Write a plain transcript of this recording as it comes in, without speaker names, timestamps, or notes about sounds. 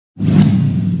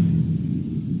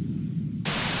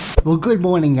Well, good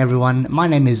morning everyone, my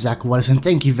name is Zach Wattis and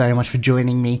thank you very much for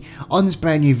joining me on this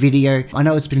brand new video. I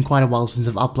know it's been quite a while since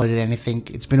I've uploaded anything,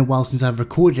 it's been a while since I've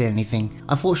recorded anything.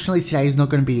 Unfortunately today is not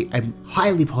going to be a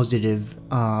highly positive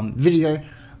video,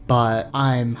 but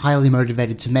I'm highly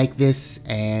motivated to make this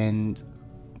and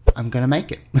I'm gonna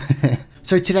make it.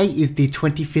 So today is the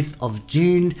 25th of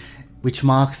June, which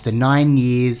marks the 9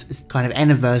 years kind of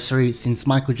anniversary since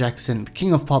Michael Jackson, the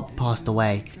King of Pop, passed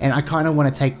away. And I kind of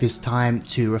want to take this time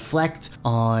to reflect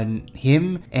on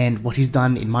him and what he's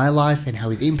done in my life and how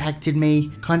he's impacted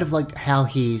me, kind of like how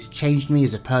he's changed me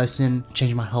as a person,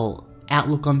 changed my whole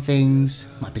outlook on things,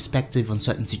 my perspective on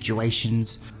certain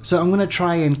situations. So I'm going to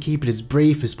try and keep it as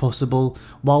brief as possible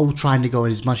while trying to go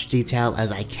in as much detail as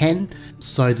I can,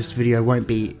 so this video won't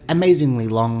be amazingly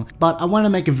long. But I want to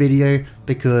make a video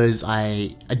because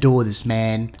I adore this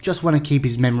man, just want to keep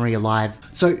his memory alive.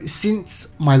 So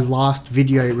since my last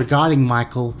video regarding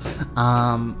Michael,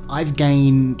 I've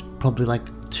gained probably like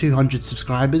 200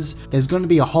 subscribers. There's going to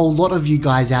be a whole lot of you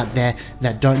guys out there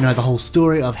that don't know the whole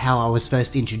story of how I was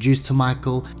first introduced to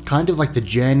Michael, kind of like the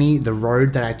journey, the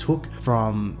road that I took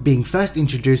from being first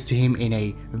introduced to him in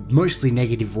a mostly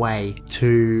negative way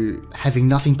to having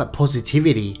nothing but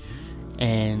positivity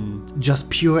and just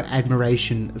pure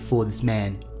admiration for this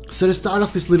man. So to start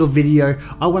off this little video,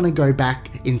 I want to go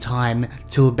back in time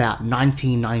till about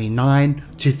 1999,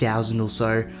 2000 or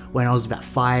so, when I was about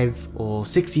 5 or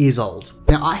 6 years old.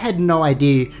 Now I had no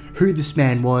idea who this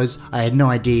man was, I had no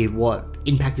idea what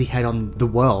impact he had on the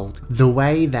world. The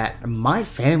way that my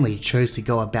family chose to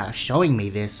go about showing me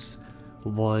this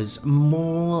was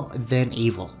more than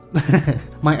evil.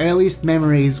 My earliest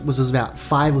memories was about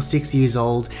 5 or 6 years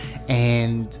old,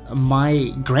 and my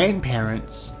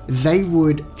grandparents, they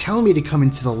would tell me to come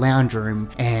into the lounge room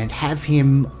and have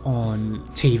him on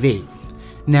TV.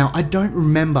 Now I don't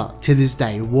remember to this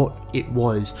day what it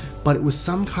was, but it was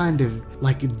some kind of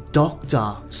like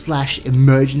doctor /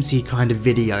 emergency kind of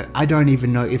video. I don't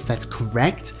even know if that's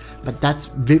correct, but that's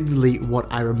vividly what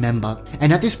I remember.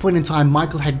 And at this point in time,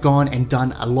 Michael had gone and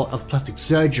done a lot of plastic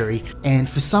surgery, and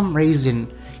for some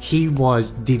reason he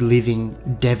was the living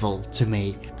devil to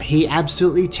me. He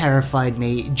absolutely terrified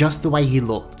me just the way he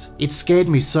looked. It scared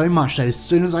me so much that as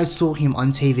soon as I saw him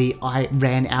on TV, I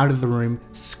ran out of the room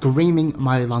screaming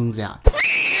my lungs out.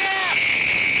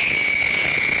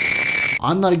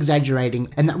 I'm not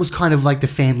exaggerating, and that was kind of like the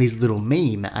family's little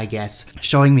meme, I guess,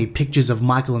 showing me pictures of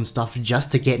Michael and stuff just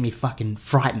to get me fucking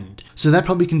frightened. So that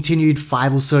probably continued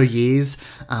 5 or so years,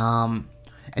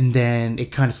 and then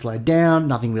it kind of slowed down,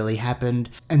 nothing really happened,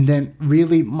 and then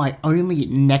really my only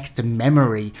next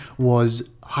memory was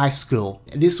high school.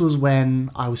 This was when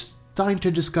I was starting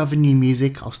to discover new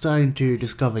music, I was starting to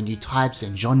discover new types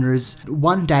and genres.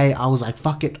 One day I was like,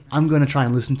 fuck it, I'm gonna try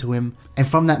and listen to him. And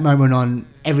from that moment on,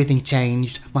 everything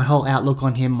changed. My whole outlook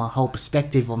on him, my whole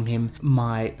perspective on him,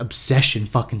 my obsession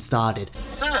fucking started.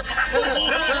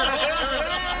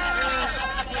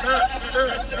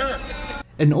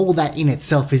 And all that in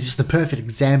itself is just a perfect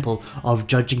example of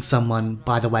judging someone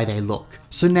by the way they look.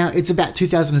 So now it's about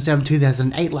 2007,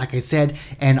 2008 like I said,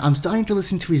 and I'm starting to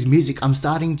listen to his music. I'm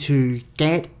starting to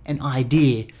get an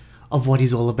idea of what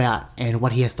he's all about and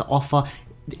what he has to offer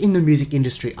in the music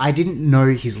industry. I didn't know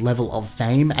his level of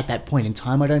fame at that point in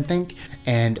time, I don't think.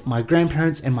 And my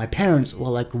grandparents and my parents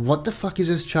were like, what the fuck is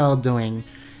this child doing?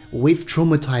 We've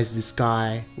traumatized this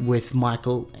guy with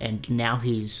Michael and now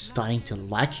he's starting to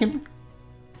like him?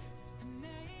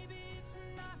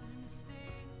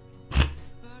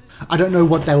 I don't know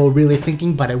what they were really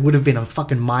thinking, but it would have been a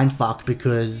fucking mindfuck,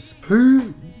 because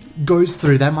who goes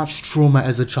through that much trauma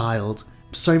as a child,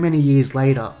 so many years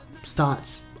later,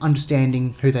 starts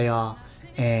understanding who they are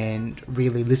and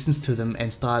really listens to them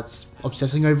and starts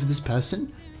obsessing over this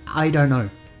person? I don't know.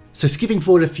 So skipping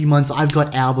forward a few months, I've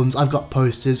got albums, I've got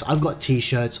posters, I've got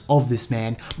t-shirts of this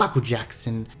man, Michael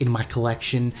Jackson, in my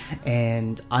collection,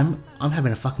 and I'm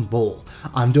having a fucking ball.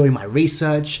 I'm doing my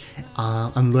research,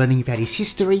 I'm learning about his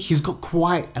history. He's got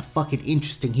quite a fucking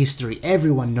interesting history.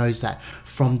 Everyone knows that,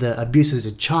 from the abuse as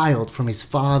a child from his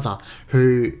father,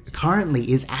 who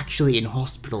currently is actually in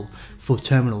hospital for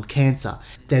terminal cancer.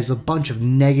 There's a bunch of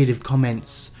negative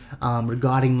comments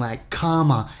regarding like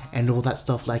karma and all that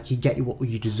stuff, like you get what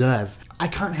you deserve. I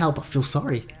can't help but feel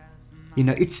sorry. You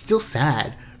know, it's still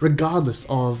sad, regardless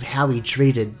of how he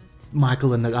treated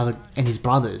Michael and his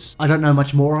brothers. I don't know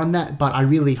much more on that, but I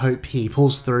really hope he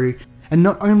pulls through And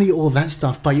not only all that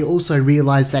stuff, but you also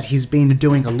realize that he's been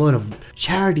doing a lot of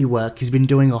charity work. He's been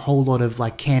doing a whole lot of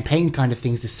like campaign kind of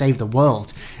things to save the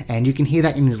world. And you can hear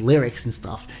that in his lyrics and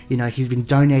stuff. You know, he's been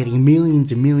donating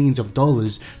millions and millions of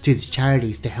dollars to these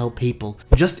charities to help people.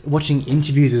 Just watching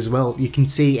interviews as well, you can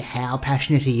see how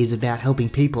passionate he is about helping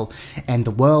people and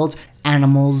the world,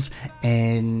 animals,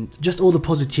 and just all the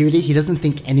positivity. He doesn't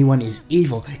think anyone is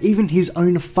evil. Even his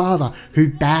own father, who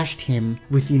bashed him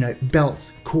with, you know,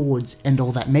 belts, cords, and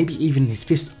all that, maybe even his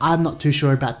fists, I'm not too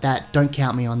sure about that, don't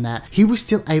count me on that. He was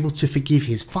still able to forgive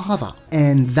his father,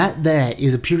 and that there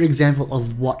is a pure example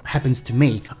of what happens to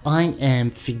me. I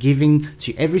am forgiving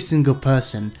to every single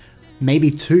person,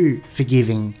 maybe too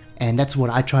forgiving. And that's what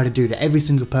I try to do to every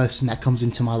single person that comes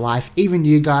into my life, even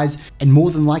you guys, and more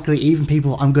than likely even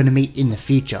people I'm going to meet in the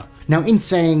future. Now, in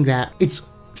saying that, it's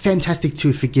fantastic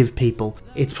to forgive people.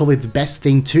 It's probably the best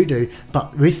thing to do,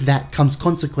 but with that comes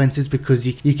consequences, because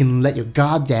you can let your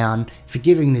guard down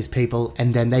forgiving these people,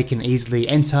 and then they can easily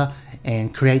enter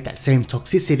and create that same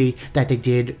toxicity that they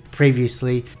did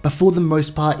previously. But for the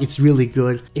most part, it's really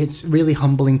good. It's really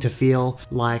humbling to feel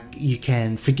like you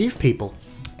can forgive people.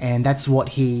 And that's what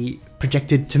he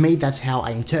projected to me. That's how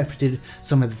I interpreted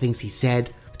some of the things he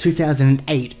said.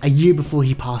 2008, a year before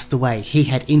he passed away, he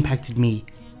had impacted me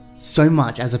so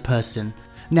much as a person.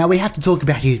 Now we have to talk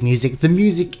about his music. The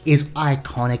music is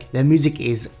iconic. The music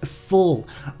is full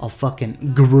of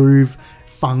fucking groove,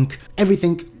 funk,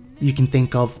 everything you can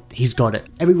think of, he's got it.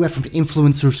 Everywhere from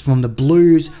influencers from the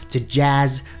blues to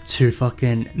jazz to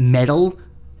fucking metal.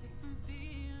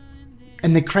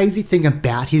 And the crazy thing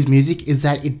about his music is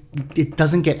that it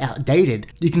doesn't get outdated.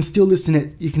 You can still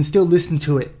listen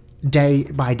to it day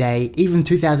by day. Even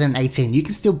 2018, you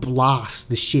can still blast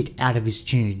the shit out of his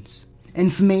tunes.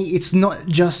 And for me, it's not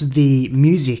just the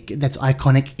music that's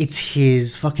iconic, it's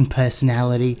his fucking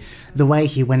personality, the way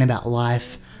he went about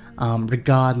life,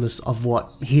 regardless of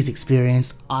what he's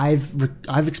experienced. I've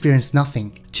experienced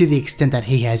nothing to the extent that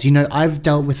he has. You know, I've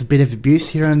dealt with a bit of abuse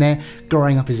here and there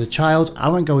growing up as a child. I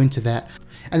won't go into that.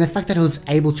 And the fact that I was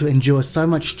able to endure so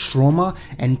much trauma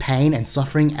and pain and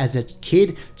suffering as a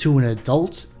kid to an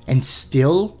adult and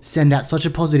still send out such a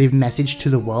positive message to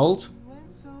the world,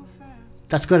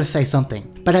 that's got to say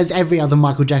something. But as every other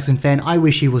Michael Jackson fan, I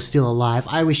wish he was still alive.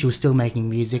 I wish he was still making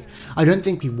music. I don't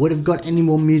think he would have got any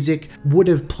more music, would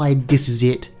have played This Is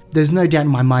It. There's no doubt in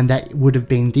my mind that would have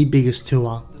been the biggest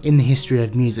tour in the history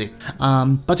of music.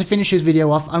 But to finish this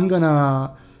video off, I'm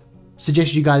gonna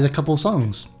suggest you guys a couple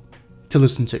songs to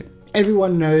listen to.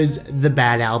 Everyone knows the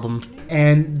Bad album,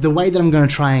 and the way that I'm gonna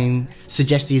try and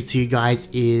suggest these to you guys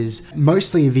is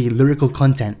mostly the lyrical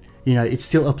content. You know, it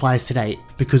still applies today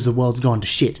because the world's gone to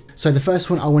shit. So the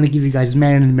first one I want to give you guys is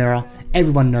Man in the Mirror.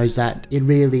 Everyone knows that.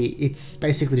 It's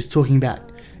basically just talking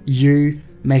about you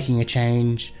making a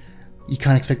change. You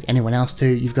can't expect anyone else to.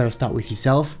 You've got to start with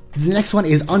yourself. The next one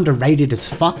is underrated as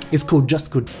fuck. It's called Just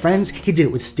Good Friends. He did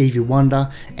it with Stevie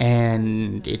Wonder,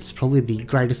 and it's probably the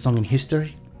greatest song in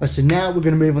history. So now we're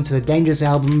going to move on to the Dangerous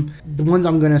album. The ones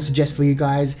I'm going to suggest for you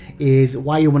guys is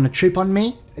Why You Wanna Trip On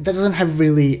Me. It doesn't have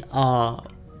really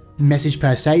message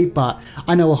per se, but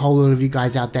I know a whole lot of you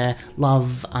guys out there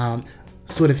love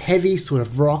sort of heavy, sort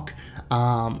of rock,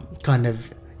 kind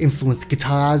of influenced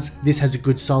guitars. This has a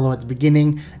good solo at the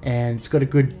beginning, and it's got a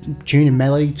good tune and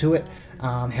melody to it.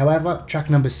 However, track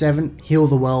number 7, Heal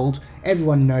the World.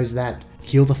 Everyone knows that.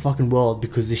 Heal the fucking world,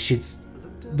 because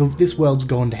this world's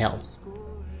gone to hell.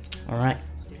 Alright?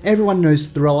 Everyone knows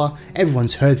Thriller.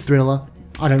 Everyone's heard Thriller.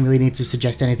 I don't really need to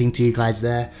suggest anything to you guys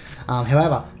there.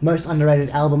 However, most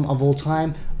underrated album of all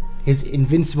time, his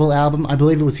Invincible album. I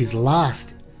believe it was his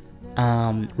last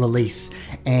release,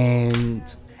 and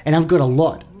I've got a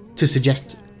lot to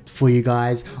suggest for you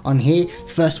guys on here.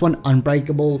 First one,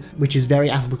 Unbreakable, which is very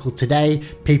applicable today.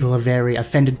 People are very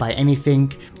offended by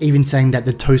anything. Even saying that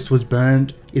the toast was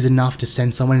burned is enough to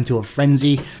send someone into a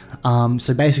frenzy.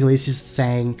 So basically it's just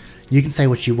saying, you can say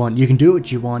what you want, you can do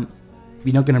what you want,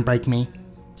 you're not gonna break me.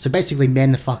 So basically,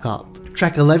 man the fuck up.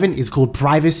 Track 11 is called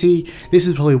Privacy. This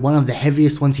is probably one of the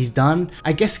heaviest ones he's done.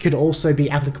 I guess could also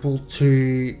be applicable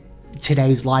to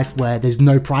today's life where there's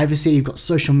no privacy. You've got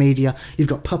social media, you've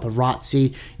got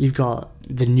paparazzi, you've got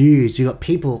the news, you've got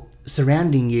people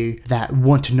surrounding you that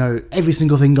want to know every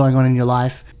single thing going on in your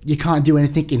life. You can't do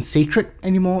anything in secret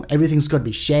anymore. Everything's got to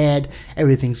be shared.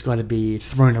 Everything's got to be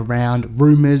thrown around,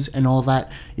 rumors and all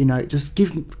that. You know, just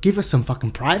give us some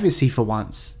fucking privacy for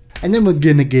once. And then we're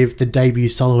gonna give the debut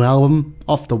solo album,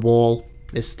 Off the Wall.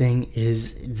 This thing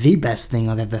is the best thing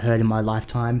I've ever heard in my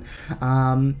lifetime.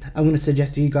 I'm gonna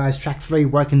suggest to you guys track 3,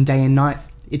 Working Day and Night.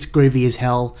 It's groovy as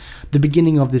hell. The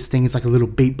beginning of this thing is like a little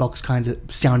beatbox kind of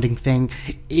sounding thing.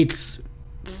 It's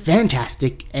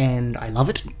fantastic and I love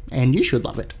it, and you should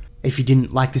love it. If you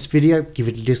didn't like this video, give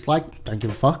it a dislike, don't give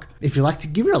a fuck. If you liked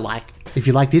it, give it a like. If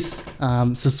you like this,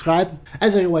 subscribe.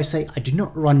 As I always say, I do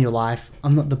not run your life.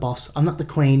 I'm not the boss, I'm not the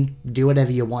queen. Do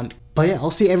whatever you want. But yeah,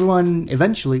 I'll see everyone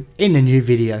eventually in a new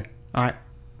video. Alright,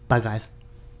 bye guys.